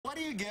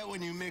do you get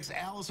when you mix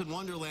Alice in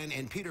Wonderland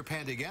and Peter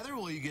Pan together?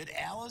 Well, you get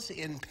Alice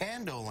in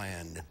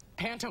Panto-Land.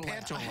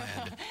 Panto-Land.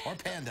 Panto-Land. Or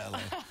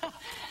Panda-Land.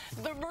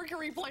 The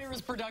Mercury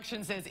Players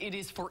production says it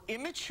is for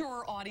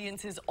immature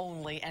audiences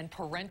only and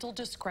parental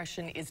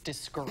discretion is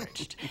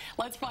discouraged.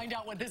 Let's find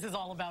out what this is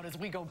all about as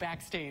we go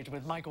backstage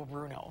with Michael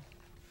Bruno.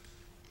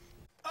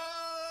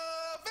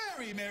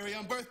 Very merry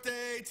on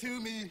birthday to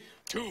me.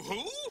 To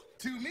who?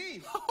 To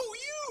me. Oh,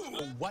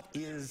 you! What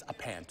is a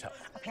panto?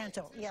 A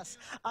panto, yes.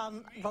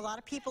 A lot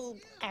of people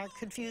are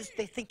confused.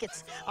 They think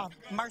it's a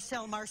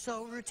Marcel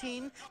Marceau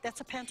routine. That's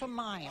a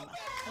pantomime.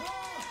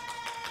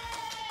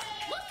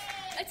 Look,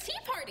 a tea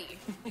party.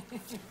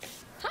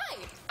 Hi,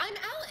 I'm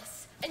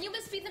Alice, and you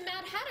must be the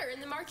Mad Hatter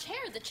in the March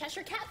Hare the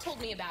Cheshire Cat told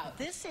me about.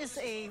 This is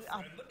a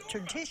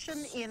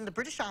tradition in the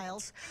British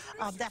Isles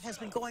that has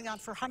been going on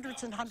for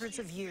hundreds and hundreds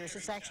of years.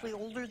 It's actually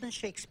older than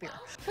Shakespeare.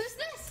 Who's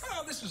this?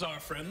 Oh, this is our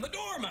friend the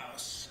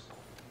Dormouse.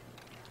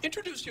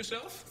 Introduce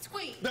yourself.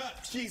 Squeak.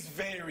 She's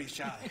very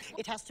shy.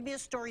 It has to be a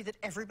story that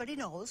everybody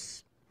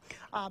knows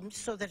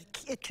so that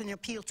it can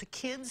appeal to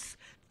kids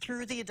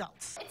through the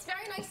adults. It's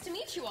very nice to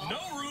meet you all.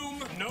 No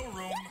room, no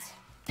room. What?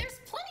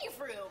 There's plenty of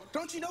room.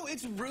 Don't you know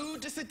it's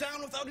rude to sit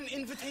down without an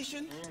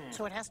invitation?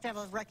 So it has to have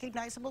a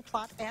recognizable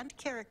plot and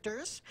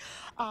characters.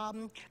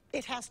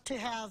 It has to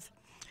have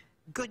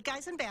good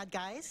guys and bad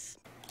guys.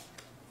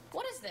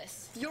 What is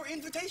this? Your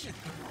invitation.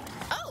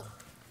 Oh,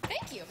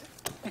 thank you.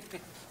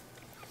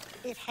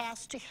 It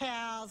has to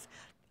have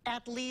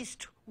at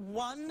least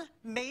one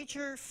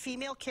major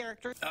female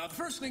character. The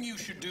first thing you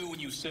should do when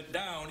you sit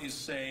down is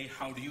say,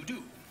 how do you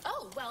do?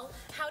 Oh, well,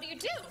 how do you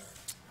do?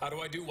 How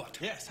do I do what?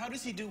 Yes, how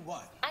does he do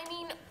what? I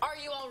mean, are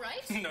you all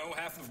right? No,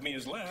 half of me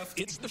is left.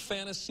 It's the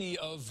fantasy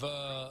of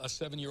a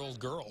 7-year-old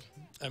girl.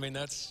 I mean,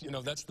 that's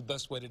the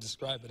best way to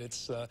describe it.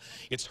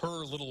 It's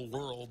her little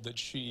world that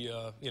she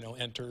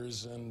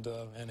enters and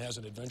has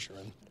an adventure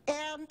in.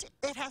 And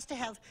it has to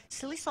have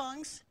silly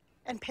songs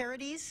and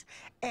parodies,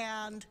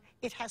 and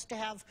it has to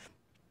have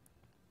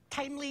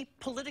timely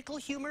political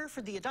humor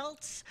for the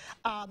adults,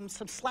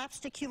 some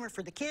slapstick humor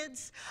for the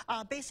kids.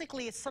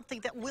 Basically, it's something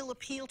that will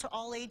appeal to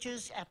all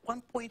ages at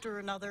one point or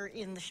another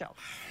in the show.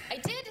 I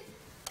did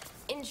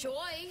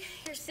enjoy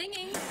your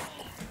singing.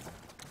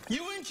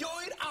 You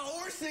enjoyed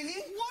our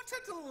singing? What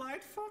a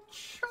delightful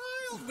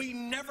child. We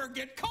never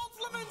get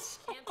compliments.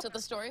 So the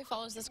story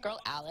follows this girl,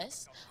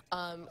 Alice,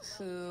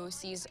 who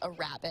sees a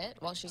rabbit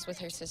while she's with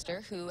her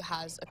sister who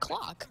has a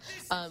clock,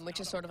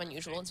 which is sort of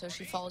unusual. And so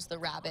she follows the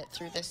rabbit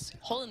through this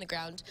hole in the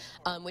ground,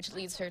 which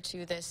leads her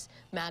to this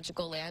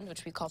magical land,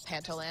 which we call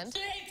Panto-Land.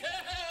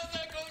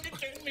 They're going to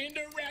turn me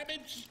into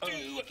rabbit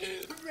stew.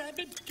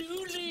 Rabbit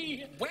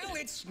Dooley. Well,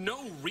 it's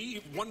no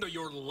wonder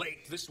you're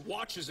late. This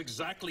watch is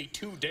exactly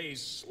 2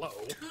 days slow.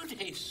 2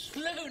 days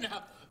slow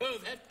now? Oh,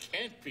 that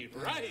can't be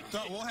right.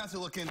 So we'll have to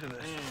look into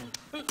this.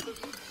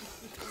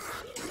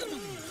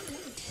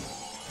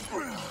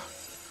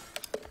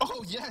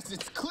 Oh, yes,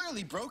 it's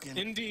clearly broken.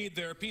 Indeed,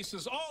 there are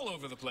pieces all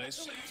over the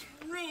place. Oh, it's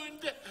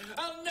ruined.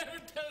 I'll never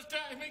tell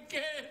time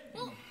again.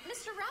 Well,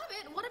 Mr.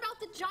 Rabbit, what about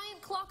the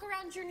giant clock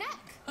around your neck?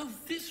 Oh,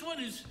 this one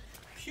is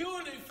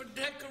purely for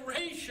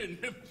decoration.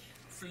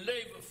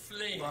 Flavor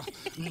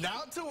Flav.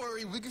 Not to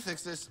worry, we can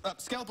fix this.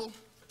 Scalpel.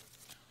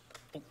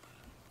 Oh,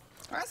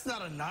 that's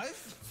not a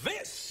knife.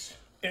 This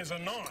is a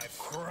knife.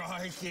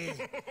 Crikey.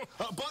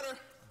 Butter.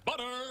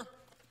 Butter.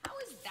 How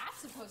is that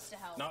supposed to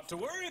help? Not to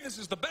worry, this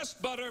is the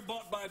best butter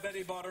bought by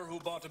Betty Botter, who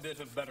bought a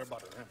bit of better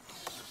butter.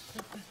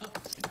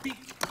 Be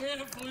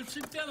careful, it's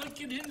a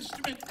delicate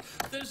instrument.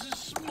 There's a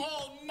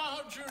small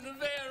margin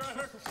of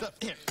error.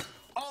 Here,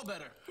 all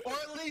better. Or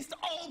at least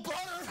all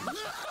butter.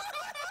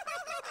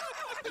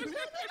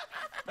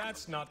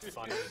 That's not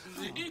funny.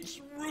 It's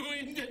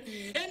ruined,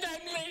 and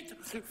I'm late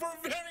for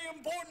a very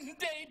important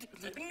date.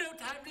 No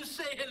time to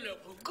say hello.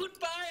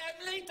 Goodbye,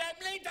 I'm late,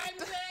 I'm late, I'm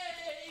late.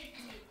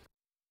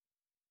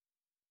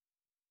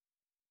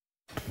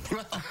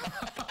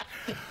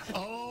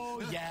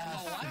 Oh,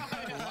 yes.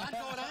 A lot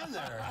going on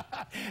there.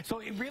 So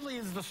it really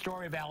is the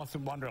story of Alice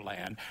in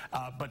Wonderland,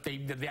 but they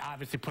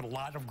obviously put a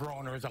lot of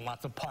groaners and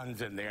lots of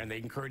puns in there, and they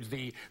encourage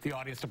the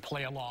audience to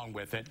play along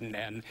with it,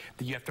 and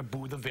you have to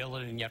boo the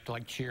villain, and you have to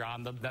cheer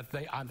on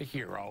the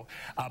hero.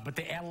 But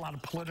they add a lot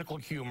of political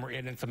humor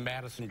in and some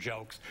Madison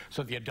jokes,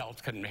 so the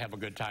adults can have a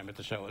good time at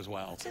the show as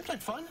well. Seems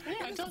like fun.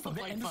 Yeah, it does look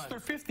like fun. This is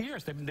their 5th year.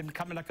 So they've been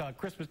becoming like a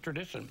Christmas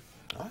tradition.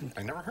 Oh,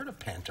 I never heard of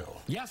Panto.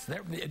 Yes,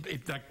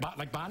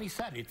 like Bonnie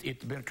said,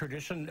 it's been a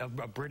tradition of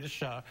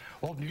British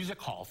old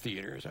music hall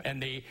theaters. And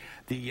the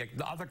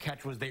other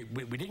catch was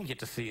we didn't get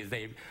to see is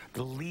the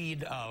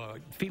lead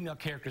female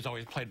character is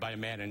always played by a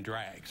man in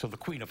drag. So the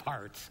Queen of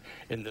Hearts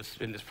in this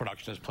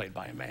production is played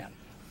by a man.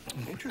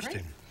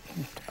 Interesting.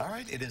 Great. All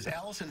right, it is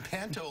Alice in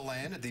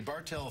Panto-Land at the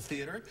Bartell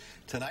Theater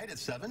tonight at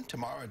 7,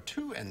 tomorrow at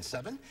 2 and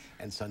 7,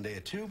 and Sunday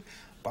at 2.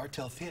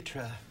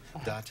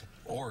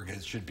 barteltheatre.org.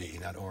 It should be,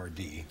 not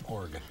O-R-D,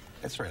 org.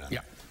 That's right on. Yeah.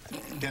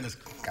 Dennis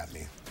got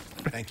me.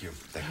 Thank you.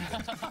 Thank you,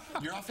 Dennis.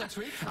 You're off next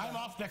week? I'm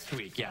off next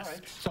week, yes. All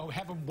right. So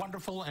have a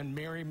wonderful and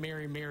merry,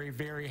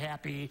 very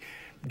happy,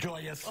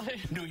 joyous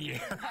New Year.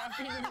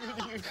 Happy New Year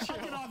to you, too. I'll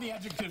get all the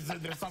adjectives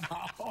in there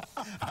somehow. All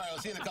right, we'll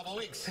see you in a couple of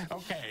weeks.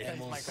 Okay. And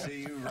we'll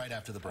see you right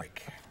after the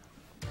break.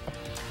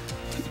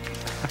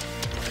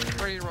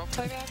 Ready to roll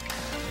playback?